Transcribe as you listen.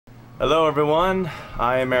Hello everyone,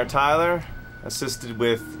 I am Mayor Tyler, assisted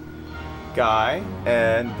with Guy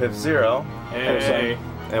and Pip Zero. Hey.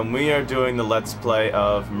 And we are doing the Let's Play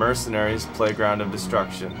of Merceneries Playground of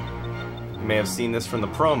Destruction. You may have seen this from the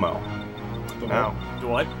promo. Now,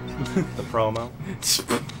 What? the promo.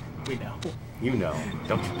 We know. You know.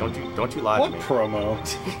 Don't you lie What to me.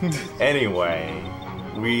 promo? Anyway,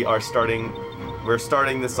 we're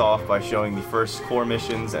starting this off by showing the first core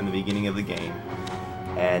missions and the beginning of the game.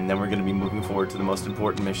 And then we're going to be moving forward to the most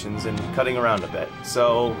important missions and cutting around a bit.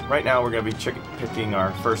 So, right now we're going to be picking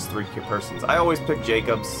our first three persons. I always pick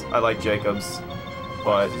Jacobs. I like Jacobs.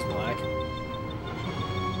 But He's black.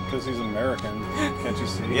 Because he's American. Can't you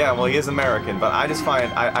see? yeah, well, he is American, but I just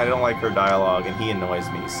find I don't like her dialogue and he annoys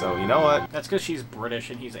me. So, you know what? That's because she's British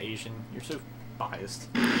and he's Asian. You're so biased.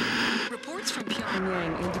 Reports from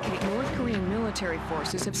Pyongyang indicate North Korean military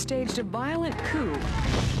forces have staged a violent coup.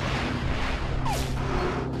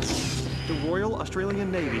 The Royal Australian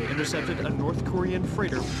Navy intercepted a North Korean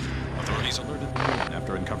freighter. Authorities alerted the moon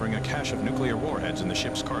after uncovering a cache of nuclear warheads in the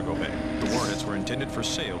ship's cargo bay. The warheads were intended for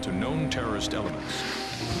sale to known terrorist elements.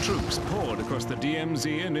 Troops poured across the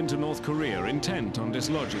DMZ and into North Korea, intent on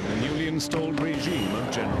dislodging the newly installed regime of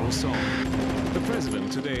General Song. The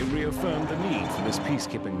president today reaffirmed the need for this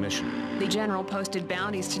peacekeeping mission. The general posted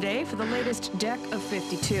bounties today for the latest deck of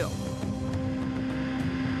 52.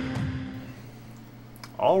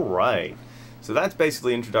 Alright. So that's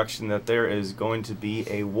basically introduction that there is going to be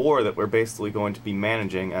a war that we're basically going to be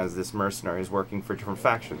managing as this mercenary is working for different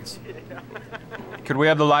factions. Could we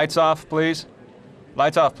have the lights off, please?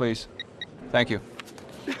 Lights off, please. Thank you.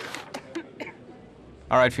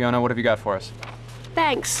 All right, Fiona, what have you got for us?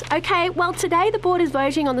 Thanks. Okay, well, today the board is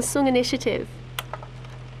voting on the Sung Initiative.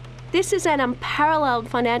 This is an unparalleled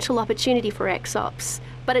financial opportunity for XOps,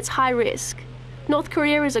 but it's high risk. North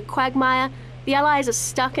Korea is a quagmire, the Allies are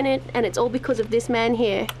stuck in it, and it's all because of this man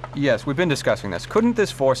here. Yes, we've been discussing this. Couldn't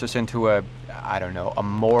this force us into a, I don't know, a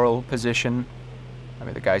moral position? I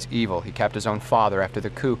mean, the guy's evil. He capped his own father after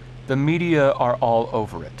the coup. The media are all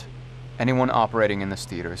over it. Anyone operating in this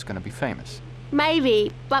theater is going to be famous.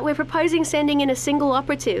 Maybe, but we're proposing sending in a single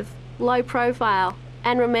operative, low profile.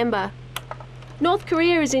 And remember, North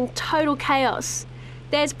Korea is in total chaos.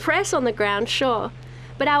 There's press on the ground, sure,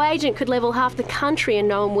 but our agent could level half the country and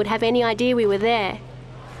no one would have any idea we were there.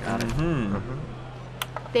 Got it.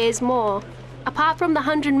 There's more. Apart from the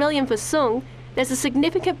 100 million for Sung, there's a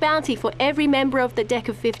significant bounty for every member of the deck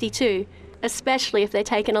of 52, especially if they're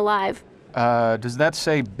taken alive. Does that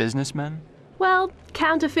say businessmen? Well,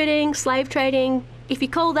 counterfeiting, slave trading, if you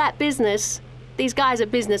call that business, these guys are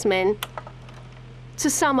businessmen. To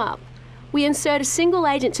sum up, we insert a single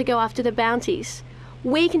agent to go after the bounties.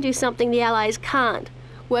 We can do something the Allies can't.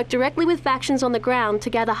 Work directly with factions on the ground to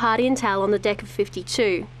gather hard intel on the deck of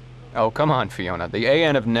 52. Oh, come on, Fiona. The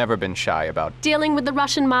AN have never been shy about... Dealing with the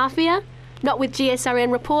Russian mafia? Not with GSRN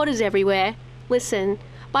reporters everywhere. Listen,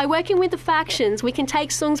 by working with the factions, we can take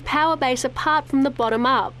Sung's power base apart from the bottom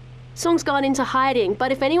up. Sung's gone into hiding,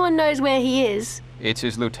 but if anyone knows where he is... It's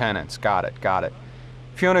his lieutenants. Got it, got it.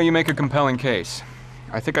 Fiona, you make a compelling case.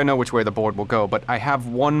 I think I know which way the board will go, but I have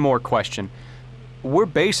one more question. We're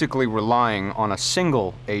basically relying on a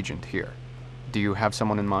single agent here. Do you have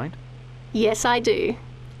someone in mind? Yes, I do.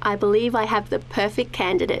 I believe I have the perfect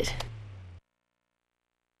candidate.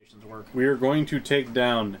 We are going to take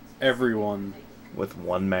down everyone. With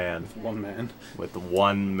one man. One man. With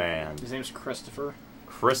one man. His name's Christopher.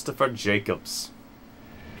 Christopher Jacobs.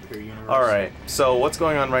 Pure universe. Alright, so what's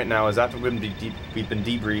going on right now is after we've been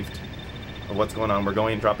debriefed of what's going on, we're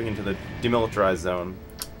dropping into the demilitarized zone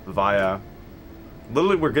via...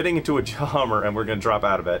 Literally, we're getting into a Hummer and we're going to drop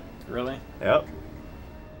out of it. Really? Yep.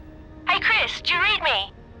 Hey Chris, do you read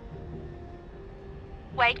me?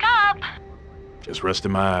 Wake up! Just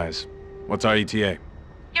resting my eyes. What's our ETA?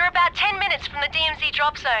 You're about 10 minutes from the DMZ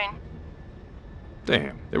drop zone.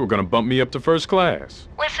 Damn, they were gonna bump me up to first class.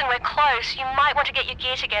 Listen, we're close. You might want to get your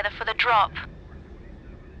gear together for the drop.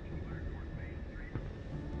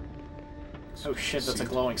 Oh shit, that's a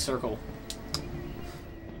glowing circle.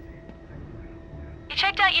 You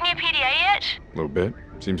checked out your new PDA yet? A little bit.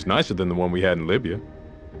 Seems nicer than the one we had in Libya.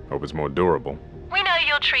 Hope it's more durable. We know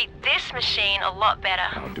you'll treat this machine a lot better.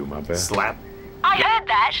 I'll do my best. Slap. I heard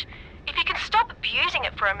that. If you can stop abusing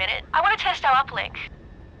it for a minute, I want to test our uplink.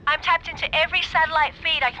 I'm tapped into every satellite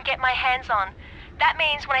feed I can get my hands on. That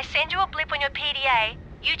means when I send you a blip on your PDA,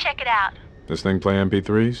 you check it out. This thing play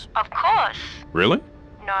MP3s? Of course. Really?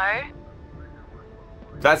 No.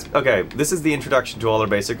 Okay, this is the introduction to all our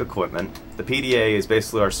basic equipment. The PDA is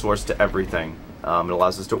basically our source to everything. It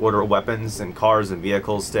allows us to order weapons and cars and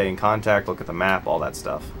vehicles, stay in contact, look at the map, all that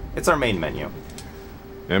stuff. It's our main menu.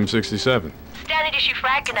 M67. Standard issue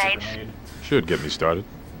frag grenades. Should get me started.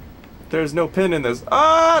 There's no pin in this.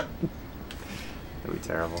 Ah! That'd be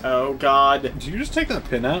terrible. Oh, God. Did you just take that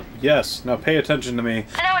pin out? Yes. Now pay attention to me.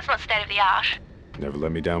 I know it's not state of the art. Never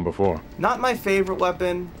let me down before. Not my favorite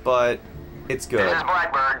weapon, but it's good. This is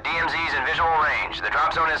Blackbird. DMZ's in visual range. The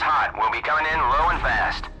drop zone is hot. We'll be coming in low and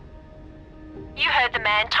fast. You heard the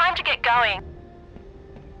man. Time to get going.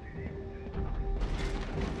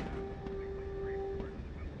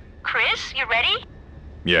 Chris, you ready?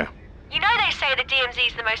 Yeah. You know they say the DMZ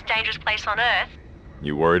is the most dangerous place on Earth.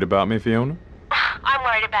 You worried about me, Fiona? I'm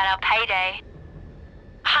worried about our payday.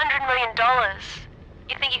 $100 million.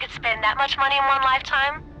 You think you could spend that much money in one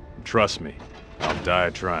lifetime? Trust me. I'll die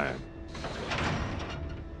trying.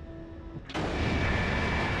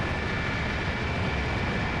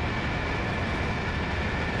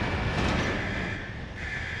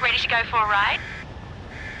 Ready to go for a ride?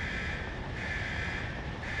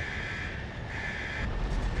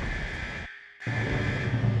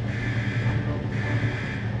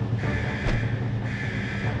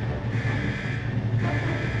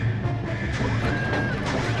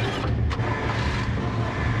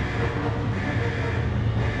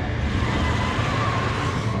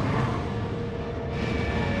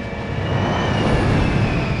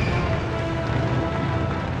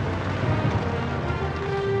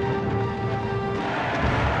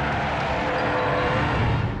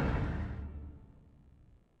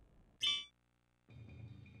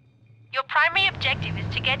 Your primary objective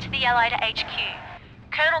is to get to the Allied HQ.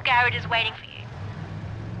 Colonel Garrett is waiting for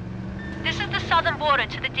you. This is the southern border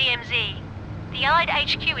to the DMZ. The Allied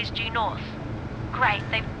HQ is due north. Great,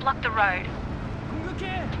 they've blocked the road.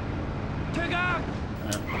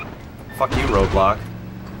 Fuck you, Roadblock.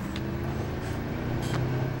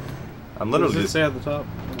 I'm What literally does it just... say at the top?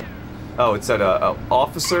 Oh, it said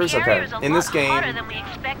officers? The area Okay. is a In this lot hotter game, than we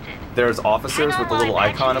expected. there's officers with a little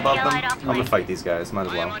icon above them. Allied I'm gonna fight these guys, might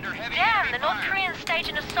as well. Damn, the North Koreans staged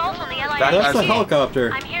an assault on the Allied That- HQ. That's the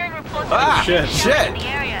helicopter. I'm hearing reports Ah, of shit, shots shit. in the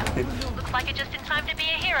area. Looks like it just in time to be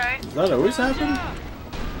a hero. Does that always happen?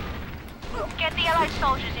 Get the Allied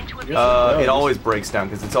soldiers into a It always breaks down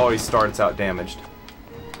because it always starts out damaged.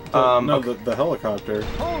 No, Okay. the helicopter.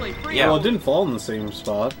 Yeah. Well, it didn't fall in the same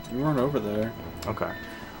spot. We weren't over there. Okay.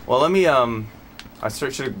 Well, let me, I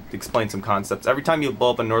should explain some concepts. Every time you blow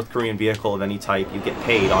up a North Korean vehicle of any type, you get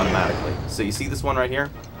paid automatically. So you see this one right here?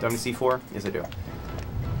 Do I have any C4? Yes, I do.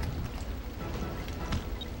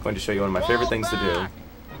 I'm going to show you one of my favorite things to do.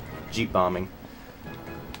 Jeep bombing.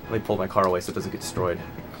 Let me pull my car away so it doesn't get destroyed.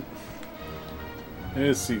 It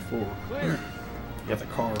is C4. Yep. The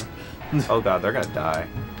car. Oh god, they're gonna die.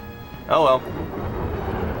 Oh well.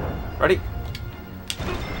 Ready?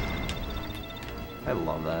 I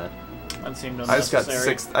love that. That seemed I just got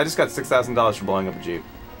unnecessary. $6,000 for blowing up a Jeep.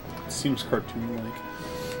 Seems cartoon-like.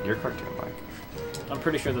 You're cartoon-like. I'm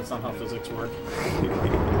pretty sure that's not how physics work.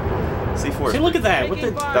 C4. See, look at that! What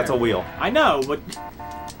the? That's a wheel. I know, but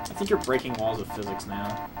I think you're breaking laws of physics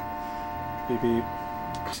now. Beep beep.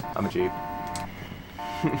 I'm a Jeep.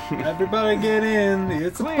 Everybody get in.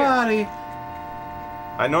 It's a party.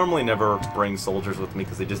 I normally never bring soldiers with me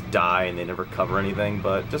because they just die and they never cover anything,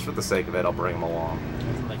 but just for the sake of it, I'll bring them along.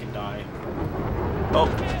 They can die.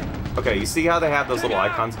 Oh, okay, you see how they have those little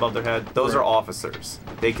icons above their head? Those are officers.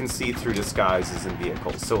 They can see through disguises in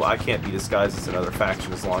vehicles, so I can't be disguised as another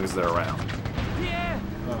faction as long as they're around.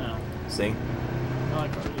 No. See? My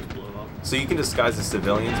car just blew up. So you can disguise as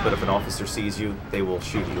civilians, but if an officer sees you, they will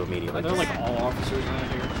shoot you immediately. Are there like all officers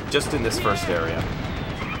around here? Just in this first area.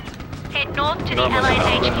 Head north to the Normally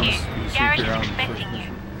Allied not. HQ. Garrett is expecting you.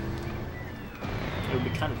 It would be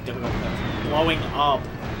kind of difficult though. Blowing up.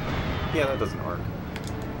 Yeah, that doesn't work.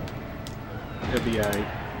 It'd be aight.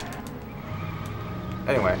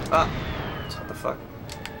 Anyway, what the fuck?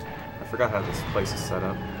 I forgot how this place is set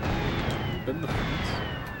up. Been the fence.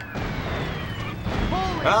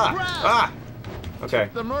 Okay.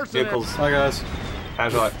 Vehicles. Hi guys.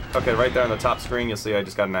 Agile. Okay, right there on the top screen, you'll see I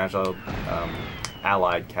just got an agile,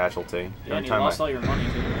 allied casualty. Yeah, and you lost all your money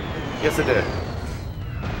too. Yes, I did.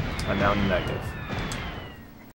 I'm now negative.